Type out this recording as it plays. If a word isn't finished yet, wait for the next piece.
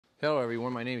Hello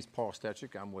everyone, my name is Paul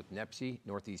Stechik. I'm with NEPSI,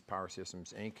 Northeast Power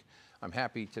Systems, Inc. I'm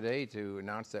happy today to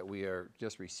announce that we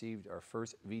just received our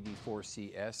first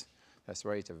VD4-CS. That's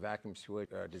right, it's a vacuum switch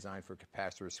designed for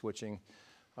capacitor switching.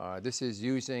 This is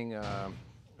using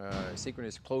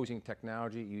synchronous closing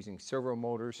technology using servo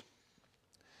motors.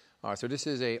 So this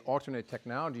is an alternate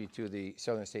technology to the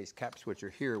Southern States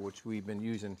CapSwitcher here, which we've been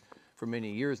using for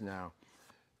many years now.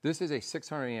 This is a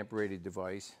 600 amp rated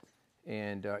device,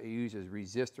 and it uses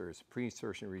resistors,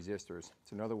 pre-insertion resistors.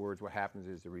 So in other words, what happens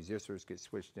is the resistors get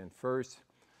switched in first.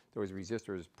 Those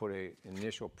resistors put an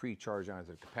initial pre-charge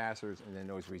onto the capacitors, and then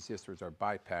those resistors are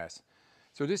bypassed.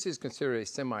 So this is considered a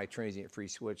semi-transient free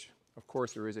switch. Of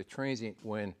course, there is a transient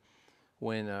when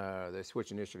the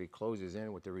switch initially closes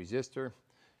in with the resistor,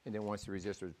 and then once the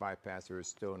resistor is bypassed, there is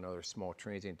still another small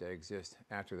transient that exists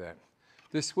after that.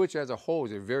 This switch as a whole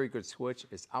is a very good switch.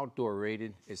 It's outdoor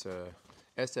rated. It's a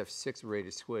SF6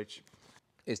 rated switch.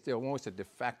 It's almost a de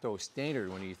facto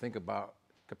standard when you think about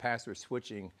capacitor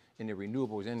switching in the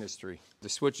renewables industry. The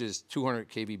switch is 200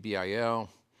 kV BIL,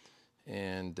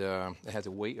 and it has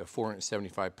a weight of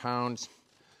 475 pounds.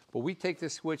 But we take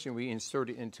this switch and we insert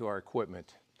it into our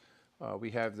equipment.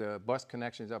 We have the bus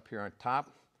connections up here on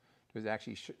top. There's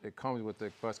actually, it comes with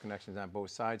the bus connections on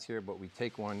both sides here, but we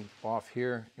take one off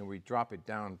here and we drop it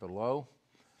down below.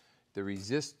 The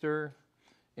resistor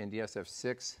and the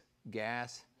SF6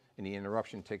 gas and the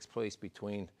interruption takes place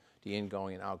between the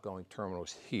ingoing and outgoing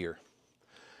terminals here.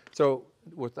 So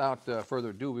without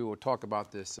further ado, we will talk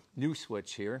about this new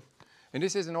switch here. And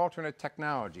this is an alternate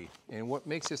technology. And what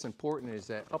makes this important is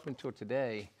that up until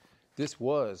today, this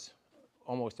was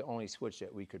almost the only switch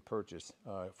that we could purchase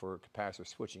for capacitor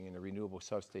switching in the renewable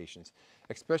substations,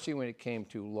 especially when it came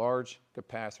to large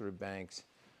capacitor banks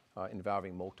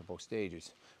involving multiple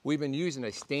stages. We've been using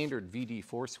a standard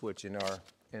VD4 switch in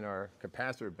our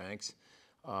capacitor banks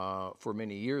for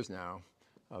many years now.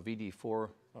 A VD4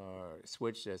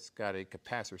 switch that's got a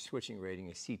capacitor switching rating,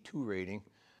 a C2 rating.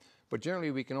 But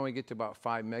generally we can only get to about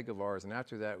 5 megavars, and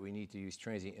after that we need to use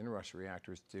transient inrush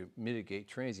reactors to mitigate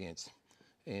transients.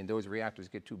 And those reactors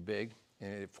get too big,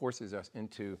 and it forces us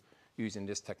into using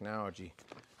this technology.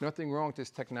 Nothing wrong with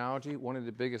this technology. One of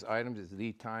the biggest items is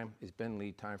lead time. It's been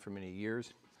lead time for many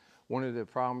years. One of the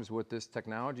problems with this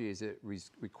technology is it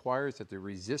requires that the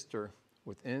resistor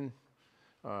within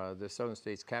the Southern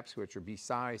States CapSwitcher be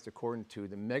sized according to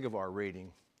the megavar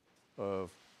rating of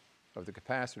the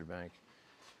capacitor bank.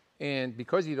 And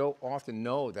because you don't often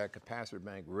know that capacitor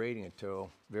bank rating until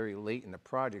very late in the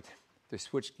project, the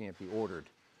switch can't be ordered.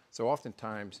 So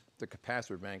oftentimes the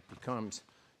capacitor bank becomes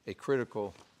a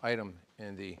critical item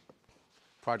in the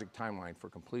project timeline for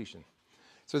completion.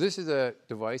 So this is a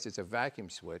device, it's a vacuum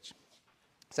switch.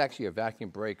 It's actually a vacuum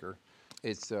breaker.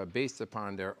 It's based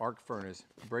upon their arc furnace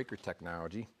breaker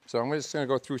technology. So I'm just going to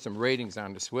go through some ratings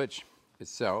on the switch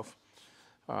itself.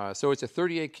 So it's a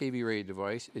 38 kV rated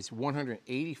device. It's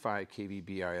 185 kV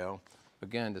BIL.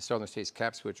 Again, the Southern States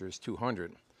CapSwitcher is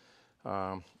 200.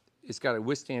 It's got a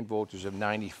withstand voltage of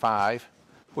 95,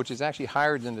 which is actually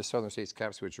higher than the Southern States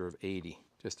CapSwitcher of 80,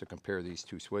 just to compare these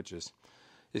two switches.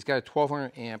 It's got a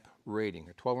 1200 amp rating,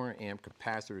 a 1200 amp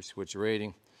capacitor switch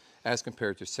rating, as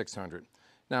compared to 600.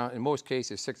 Now, in most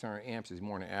cases, 600 amps is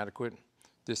more than adequate.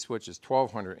 This switch is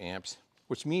 1200 amps,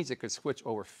 which means it could switch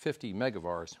over 50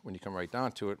 megavars. When you come right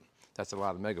down to it, that's a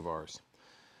lot of megavars.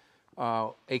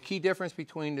 A key difference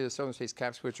between the Southern States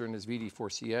CapSwitcher and this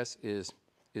VD4-CS is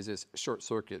this short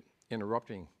circuit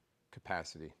interrupting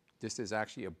capacity. This is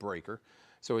actually a breaker,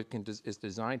 so it's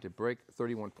designed to break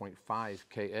 31.5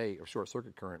 kA of short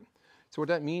circuit current. So what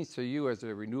that means to you as a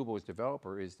renewables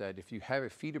developer is that if you have a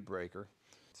feeder breaker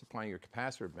supplying your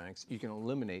capacitor banks, you can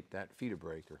eliminate that feeder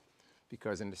breaker,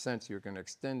 because in a sense you're going to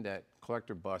extend that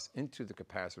collector bus into the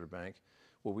capacitor bank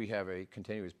where we have a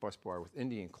continuous bus bar within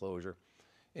the enclosure,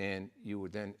 and you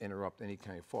would then interrupt any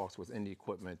kind of faults within the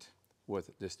equipment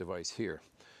with this device here.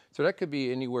 So that could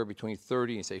be anywhere between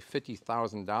 $30,000 and say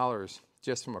 $50,000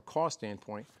 just from a cost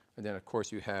standpoint, and then of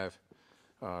course you have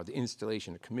the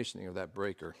installation and commissioning of that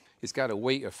breaker. It's got a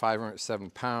weight of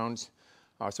 507 pounds,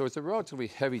 so it's a relatively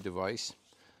heavy device.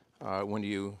 When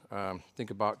you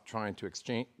think about trying to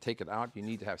take it out, you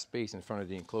need to have space in front of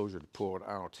the enclosure to pull it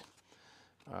out.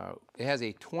 It has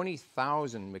a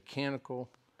 20,000 mechanical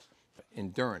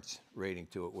endurance rating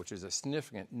to it, which is a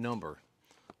significant number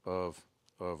of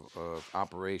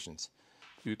operations.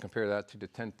 You compare that to the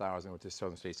 10,000 with the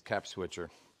Southern States CapSwitcher.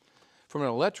 From an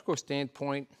electrical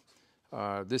standpoint,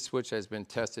 this switch has been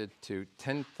tested to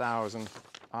 10,000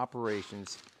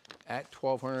 operations at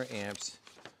 1200 amps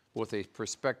with a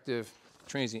prospective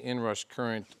transient inrush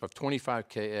current of 25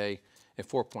 kA and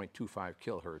 4.25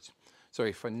 kilohertz. So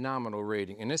a phenomenal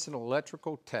rating. And it's an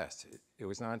electrical test. It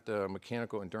was not a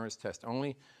mechanical endurance test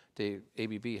only. The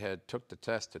ABB had took the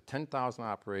test to 10,000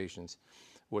 operations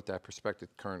with that prospective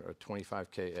current of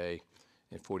 25 kA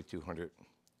and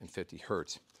 4,250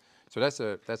 hertz. So that's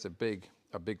a big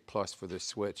plus for this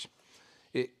switch.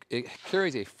 It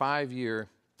carries a 5-year,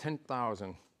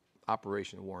 10,000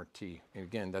 operation warranty. And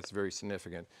again, that's very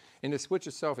significant. And the switch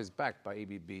itself is backed by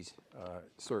ABB's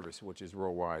service, which is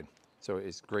worldwide. So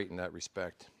it's great in that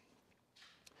respect.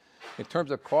 In terms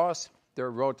of cost,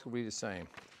 they're relatively the same.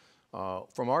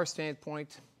 From our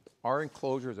standpoint, our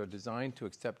enclosures are designed to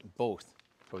accept both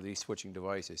of these switching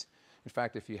devices. In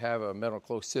fact, if you have a metal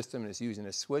closed system and it's using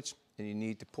a switch and you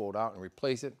need to pull it out and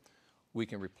replace it, we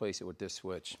can replace it with this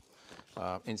switch,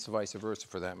 and vice versa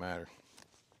for that matter.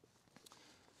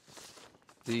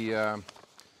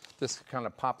 This kind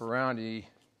of pop around the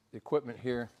equipment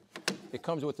here. It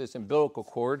comes with this umbilical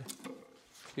cord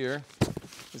here.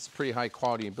 It's a pretty high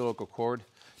quality umbilical cord.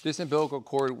 This umbilical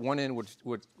cord, one end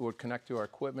would connect to our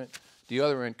equipment. The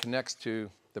other end connects to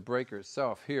the breaker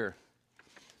itself here.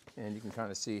 And you can kind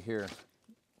of see here,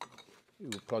 you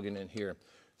would plug it in here.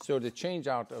 So the change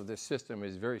out of this system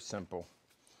is very simple.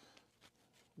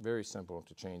 Very simple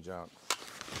to change out.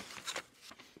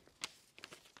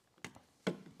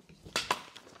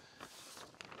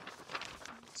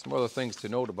 Some other things to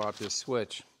note about this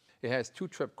switch. It has 2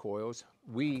 trip coils.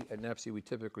 We at NEPSI, we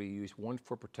typically use one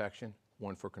for protection,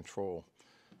 one for control.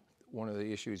 One of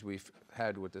the issues we've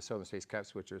had with the Southern States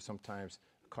CapSwitcher is sometimes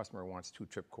a customer wants 2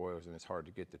 trip coils and it's hard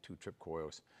to get the 2 trip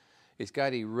coils. It's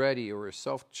got a ready or a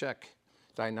self-check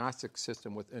diagnostic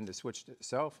system within the switch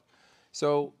itself.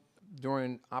 So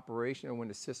during operation or when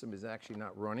the system is actually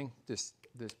not running, this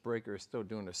breaker is still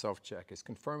doing a self-check. It's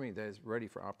confirming that it's ready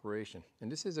for operation. And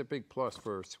this is a big plus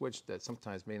for a switch that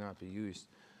sometimes may not be used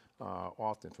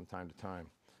often from time to time.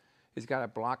 It's got a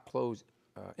block close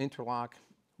interlock.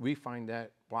 We find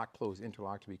that block close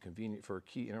interlock to be convenient for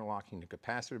key interlocking the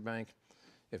capacitor bank.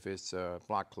 If it's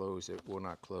block closed, it will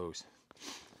not close.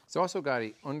 It's also got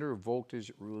a under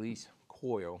voltage release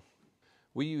coil.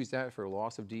 We use that for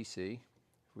loss of DC.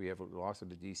 If we have a loss of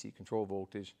the DC control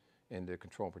voltage in the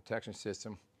control and protection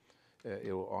system,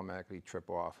 it will automatically trip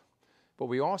off. But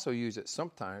we also use it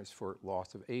sometimes for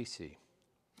loss of AC.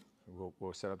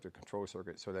 We'll set up the control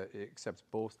circuit so that it accepts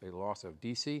both a loss of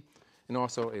DC and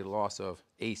also a loss of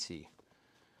AC.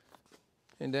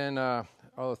 And then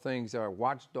other things are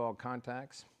watchdog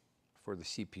contacts for the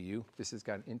CPU. This has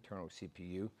got an internal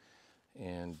CPU,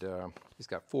 and it's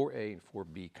got 4A and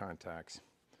 4B contacts.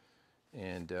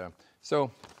 And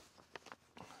so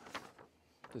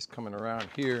just coming around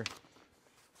here,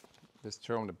 just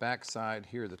on the back side,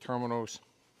 here are the terminals.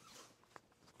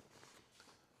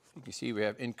 You can see we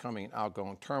have incoming and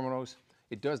outgoing terminals.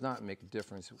 It does not make a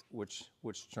difference which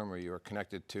terminal you are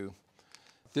connected to.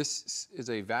 This is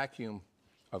a vacuum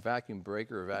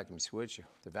breaker or vacuum switch.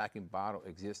 The vacuum bottle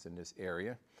exists in this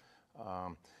area.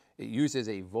 It uses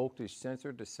a voltage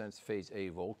sensor to sense phase A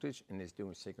voltage and is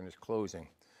doing synchronous closing.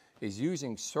 It's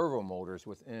using servo motors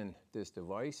within this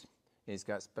device, and it's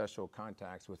got special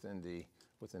contacts within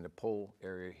the pole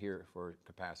area here for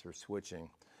capacitor switching.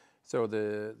 So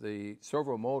the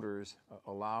servo motors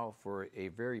allow for a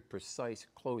very precise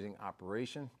closing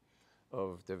operation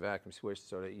of the vacuum switch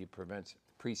so that you prevent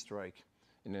pre-strike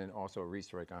and then also a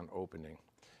restrike on opening.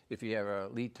 If you have a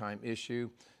lead time issue,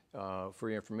 for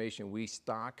your information, we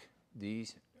stock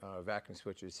these vacuum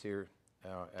switches here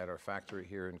at our factory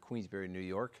here in Queensbury, New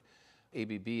York.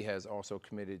 ABB has also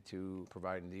committed to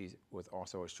providing these with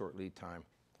also a short lead time.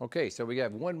 Okay, so we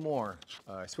have one more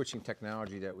switching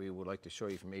technology that we would like to show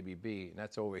you from ABB, and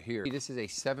that's over here. This is a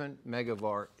 7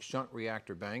 megavar shunt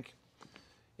reactor bank.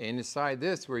 And inside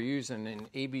this, we're using an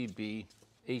ABB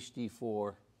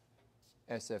HD4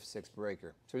 SF6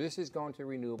 breaker. So this is going to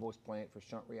renewables plant for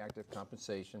shunt reactive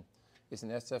compensation. It's an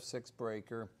SF6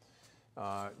 breaker.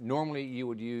 Normally, you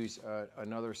would use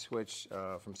another switch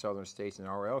from Southern States, an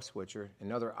RL switcher,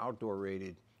 another outdoor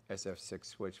rated SF6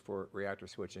 switch for reactor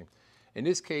switching. In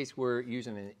this case, we're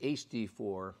using an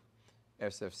HD4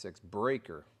 SF6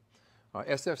 breaker.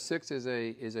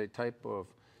 SF6 is a type of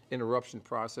interruption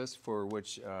process for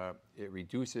which it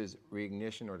reduces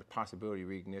reignition or the possibility of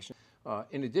reignition.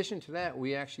 In addition to that,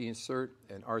 we actually insert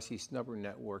an RC snubber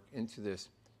network into this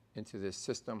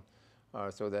system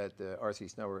so that the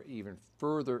RC snubber even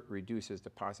further reduces the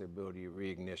possibility of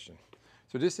reignition.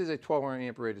 So this is a 1200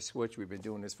 amp rated switch. We've been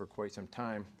doing this for quite some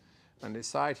time. On the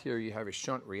side here, you have a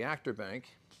shunt reactor bank,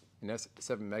 and that's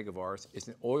 7 megavars. It's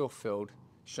an oil-filled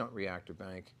shunt reactor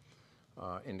bank.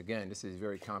 And again, this is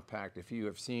very compact. If you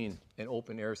have seen an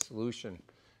open air solution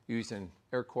using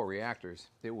air core reactors,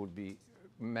 it would be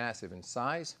massive in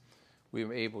size. We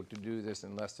were able to do this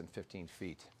in less than 15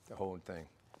 feet, the whole thing.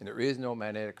 And there is no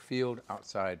magnetic field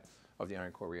outside of the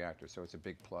iron core reactor, so it's a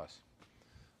big plus.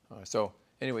 So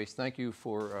anyways, thank you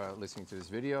for listening to this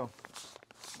video.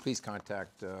 Please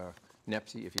contact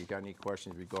NEPSI if you've got any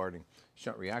questions regarding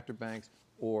shunt reactor banks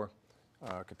or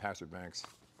capacitor banks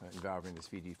involving this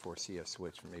VD4-CS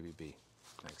switch from ABB.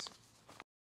 Thanks.